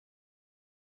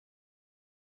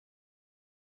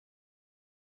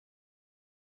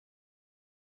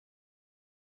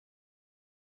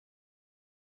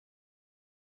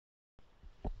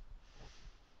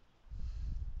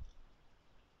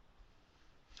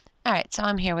Alright, so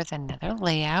I'm here with another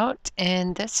layout,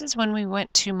 and this is when we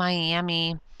went to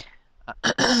Miami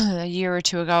a year or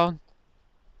two ago,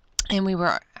 and we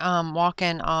were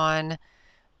walking on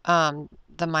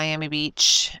the Miami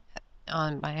Beach,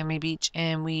 and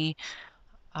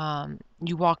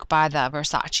you walk by the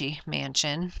Versace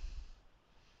mansion,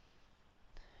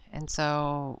 and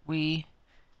so we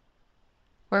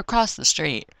were across the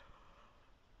street,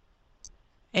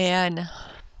 and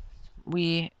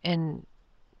we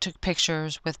took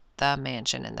pictures with the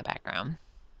mansion in the background.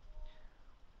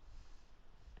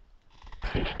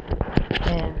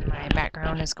 And my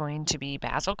background is going to be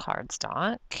basil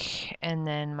cardstock, and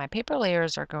then my paper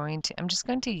layers are I'm just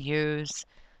going to use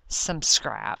some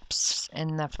scraps,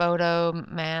 and the photo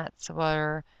mats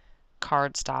were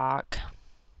cardstock.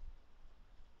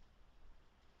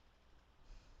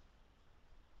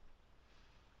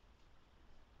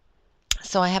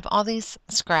 So I have all these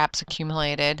scraps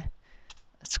accumulated.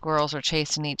 Squirrels are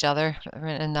chasing each other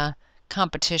in the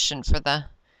competition for the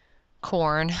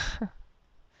corn.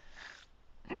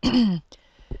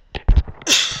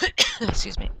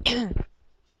 Excuse me.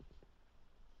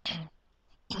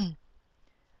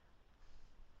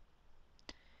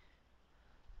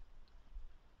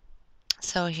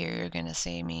 So here you're going to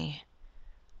see me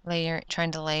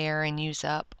trying to layer and use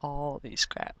up all these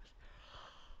scraps.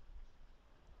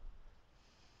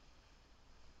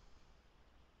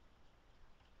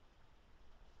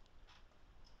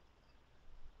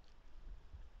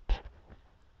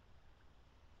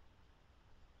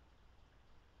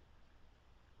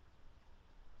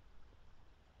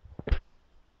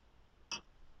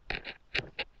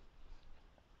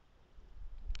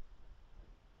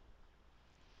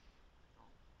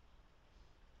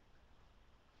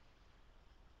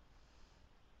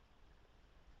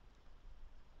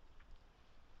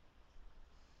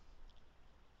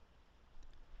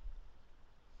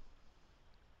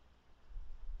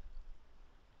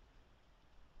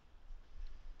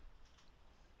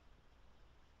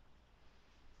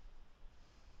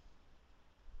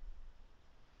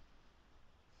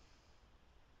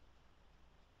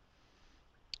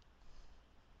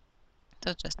 So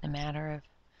it's just a matter of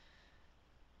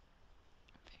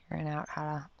figuring out how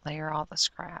to layer all the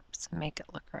scraps and make it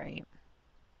look right.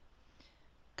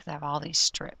 Because I have all these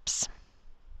strips.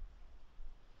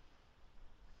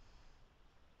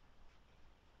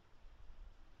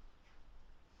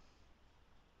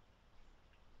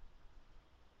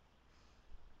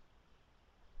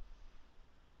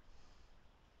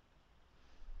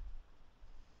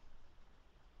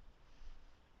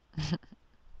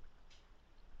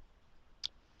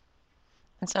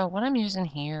 And so what I'm using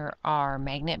here are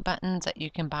magnet buttons that you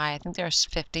can buy. I think there's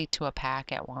 50 to a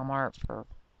pack at Walmart for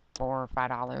 $4 or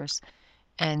 $5.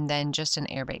 And then just an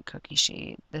air baked cookie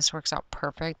sheet. This works out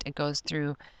perfect. It goes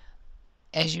through,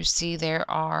 as you see, there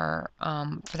are,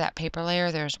 for that paper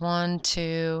layer, there's 1,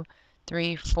 2,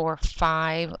 3, 4,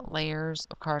 5 layers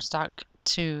of cardstock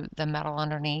to the metal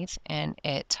underneath, and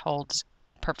it holds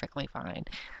perfectly fine.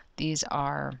 These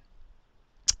are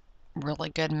really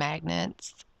good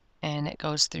magnets, and it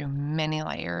goes through many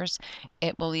layers.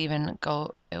 It will even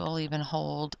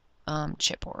hold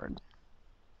chipboard.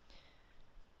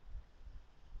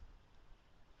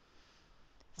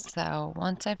 So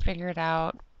once I figured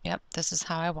out, yep, this is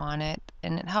how I want it,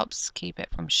 and it helps keep it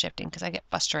from shifting because I get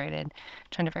frustrated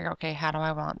trying to figure, okay, how do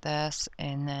I want this?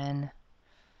 And then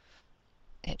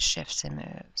it shifts and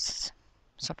moves.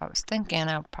 So if I was thinking,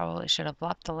 I probably should have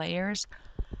left the layers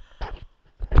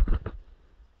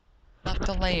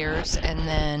and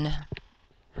then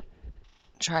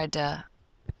tried to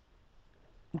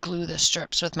glue the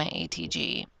strips with my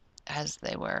ATG as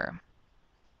they were.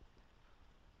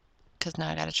 Because now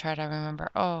I got to try to remember,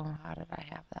 oh, how did I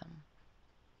have them?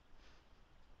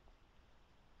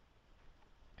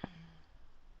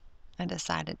 I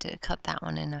decided to cut that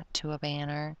one into a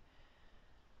banner.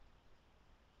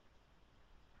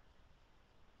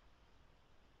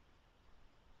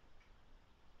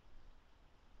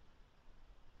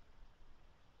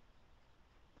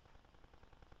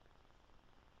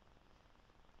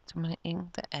 So I'm going to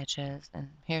ink the edges, and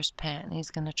here's Pat, and he's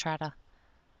going to try to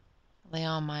lay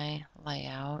on my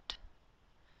layout.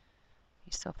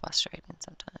 He's so frustrating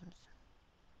sometimes.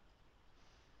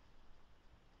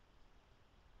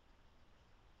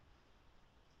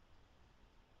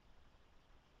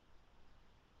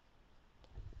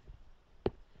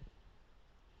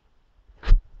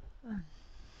 So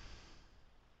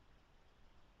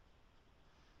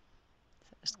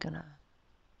just going to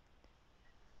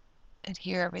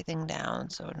adhere everything down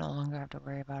so I no longer have to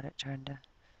worry about it trying to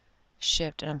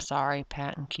shift. And I'm sorry,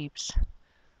 Patton keeps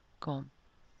going,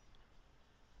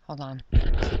 Hold on. You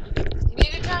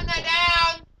need to turn that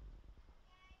down.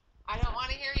 I don't want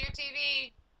to hear your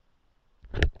TV.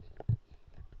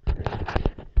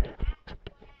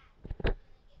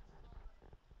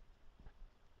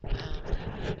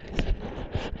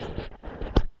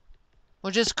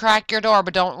 Well, just crack your door,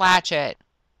 but don't latch it.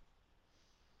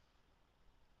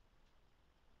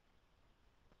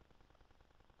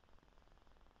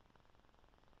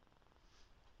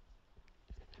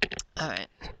 All right.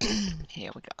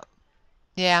 Here we go.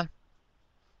 Yeah.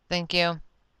 Thank you.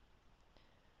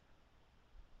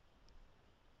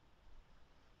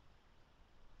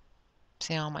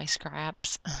 See all my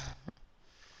scraps?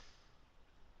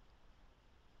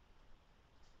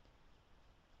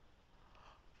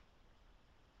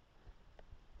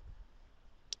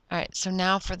 Alright, so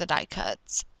now for the die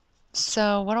cuts.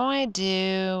 So what I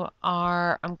do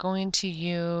are I'm going to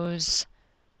use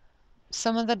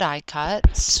some of the die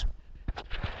cuts.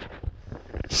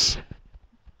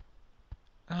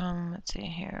 Let's see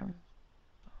here.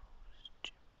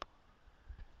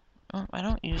 Oh, I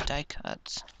don't use die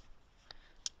cuts.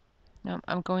 No,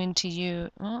 I'm going to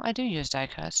use, well, I do use die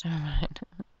cuts. Never mind.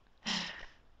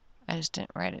 I just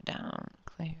didn't write it down.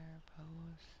 Clear,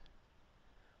 pose.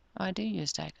 Oh, I do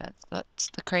use die cuts. That's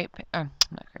the crepe, not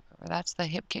crepe paper. That's the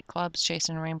Hip Kit Club's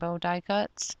Chasing Rainbow die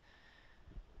cuts.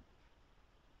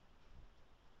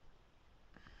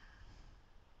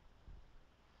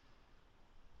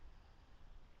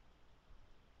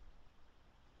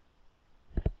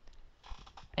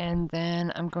 And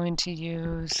then I'm going to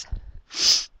use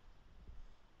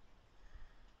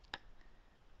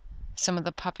some of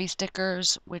the puffy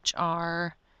stickers, which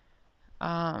are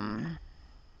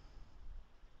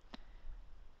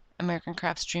American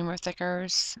Crafts Dreamer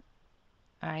stickers.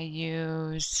 I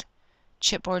use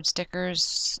chipboard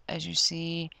stickers, as you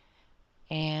see,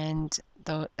 and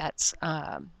that's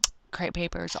crepe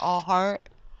papers, all heart.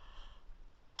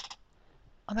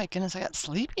 Oh my goodness, I got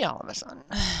sleepy all of a sudden.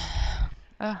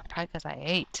 Oh, probably because I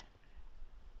ate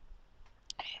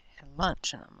at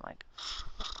lunch, and I'm like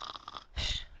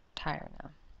tired now.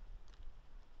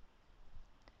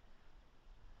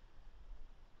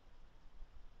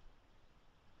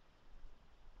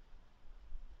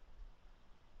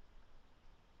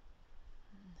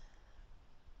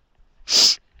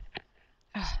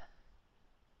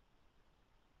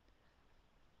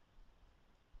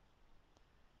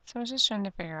 So I was just trying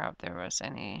to figure out if there was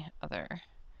any other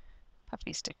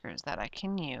puffy stickers that I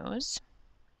can use.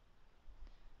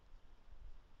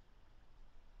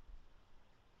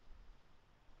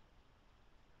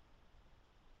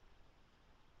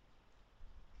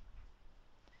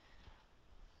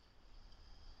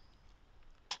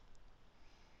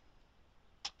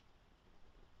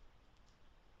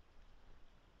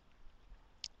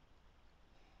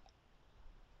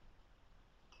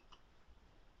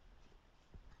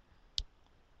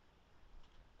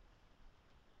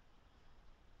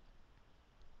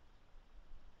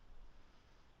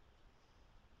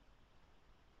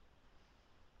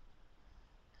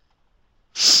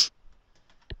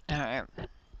 All right.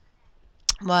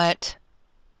 What?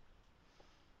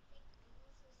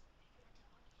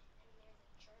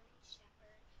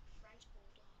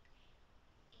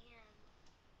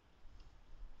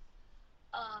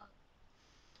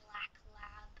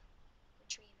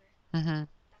 Mm-hmm.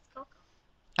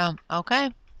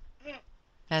 Okay.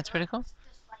 That's pretty cool.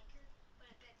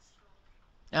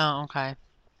 Oh, okay.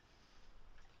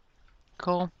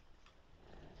 Cool.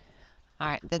 All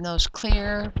right, then those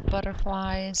clear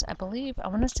butterflies, I believe, I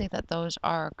want to say that those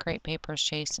are crepe papers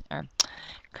chasing, or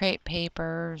crepe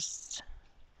papers,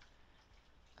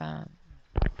 um,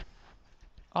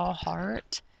 all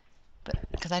heart, but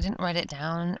because I didn't write it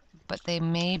down, but they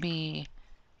may be,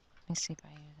 let me see if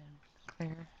I use them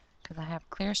clear, because I have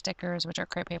clear stickers, which are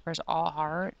crepe papers, all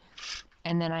heart,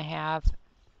 and then I have,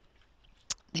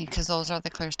 because those are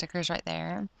the clear stickers right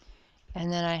there,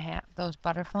 and then I have those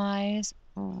butterflies.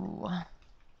 Ooh, I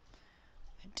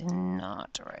did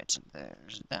not write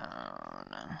those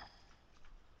down.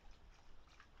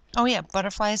 Oh yeah,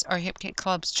 butterflies are Hip Kit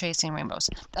Club's Chasing Rainbows.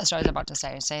 That's what I was about to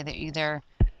say. Say that either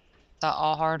the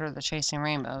All Heart or the Chasing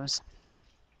Rainbows.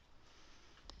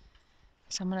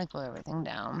 So I'm gonna glue everything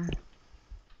down.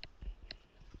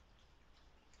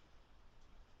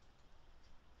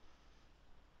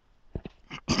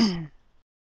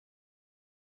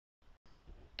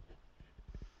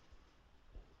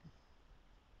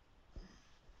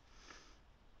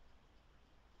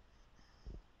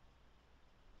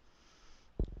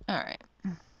 All right.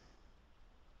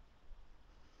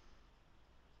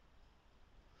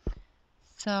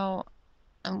 So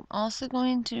I'm also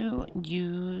going to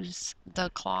use the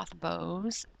cloth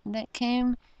bows that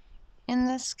came in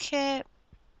this kit,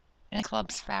 and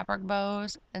Club's fabric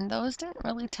bows, and those didn't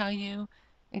really tell you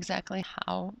exactly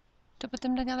how to put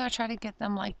them together. I tried to get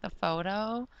them like the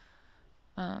photo.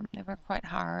 They were quite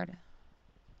hard.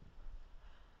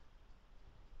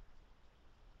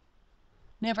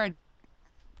 Never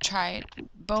tried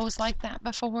bows like that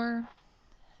before.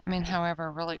 I mean,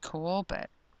 however, really cool, but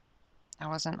I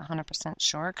wasn't 100%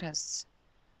 sure because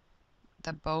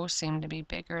the bow seemed to be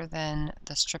bigger than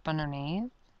the strip underneath.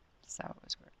 So it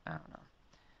was weird. I don't know.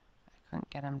 I couldn't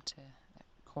get them to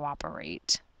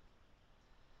cooperate.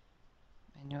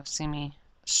 And you'll see me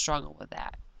struggle with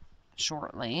that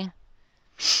shortly.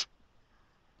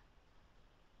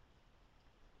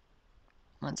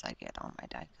 Once I get all my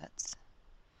die cuts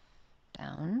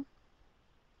down.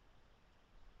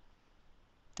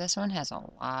 This one has a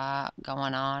lot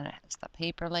going on. It has the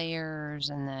paper layers,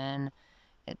 and then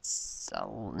it's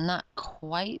not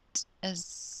quite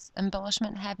as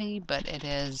embellishment heavy, but it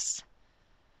is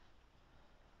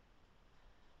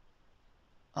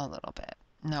a little bit.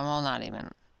 No, well, not even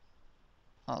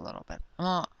a little bit.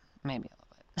 Well, maybe a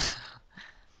little bit.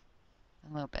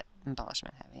 A little bit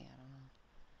embellishment heavy. I don't know.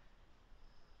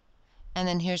 And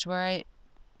then here's where I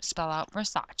spell out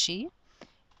Versace,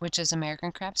 which is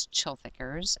American Crafts Chill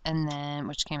Thickers, and then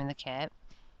which came in the kit,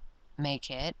 May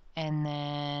kit, and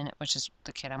then which is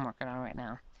the kit I'm working on right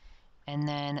now. And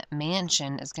then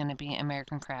Mansion is going to be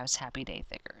American Crafts Happy Day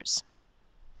Thickers.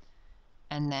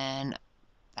 And then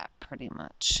that pretty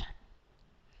much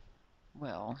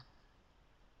will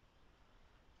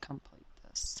complete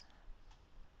this.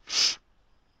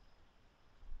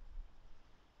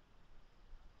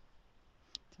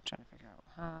 I'm trying to figure out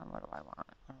what do I want?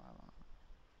 What do I want?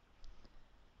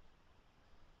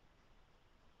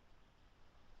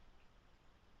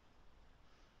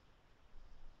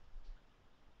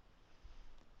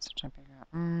 So I'm trying to figure out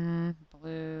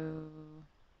blue.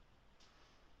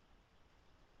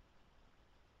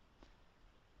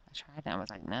 I tried it. I was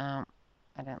like, no,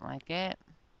 I didn't like it.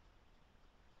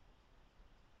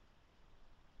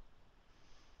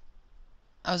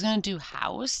 I was gonna do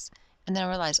house, and then I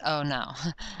realized, oh no,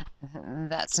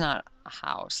 that's not a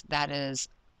house. That is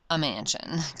a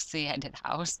mansion. See, I did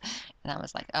house, and I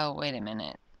was like, oh, wait a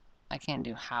minute. I can't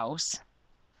do house.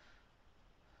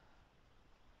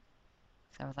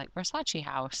 So I was like, Versace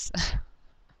house.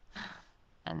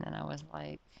 And then I was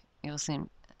like, you'll see,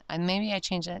 maybe I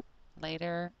change it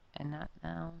later and not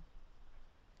now.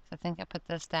 So I think I put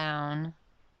this down.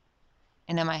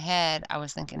 And in my head, I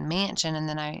was thinking mansion, and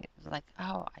then I was like,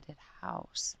 oh, I did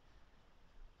house.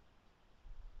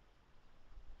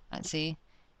 Let's see.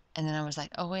 And then I was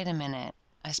like, oh, wait a minute.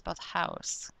 I spelled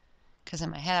house. Because in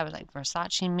my head, I was like,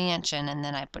 Versace mansion, and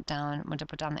then I went to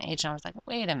put down the H, and I was like,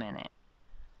 wait a minute.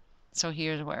 So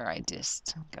here's where I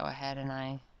just go ahead and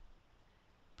I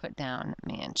put down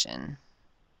mansion.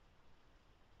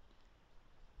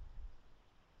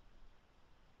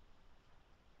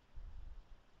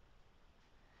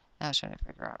 I was trying to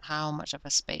figure out how much of a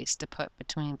space to put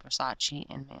between Versace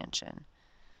and mansion.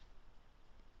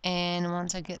 And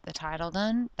once I get the title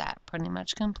done, that pretty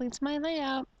much completes my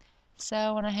layout.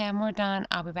 So when I have more done,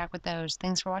 I'll be back with those.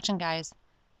 Thanks for watching, guys.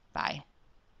 Bye.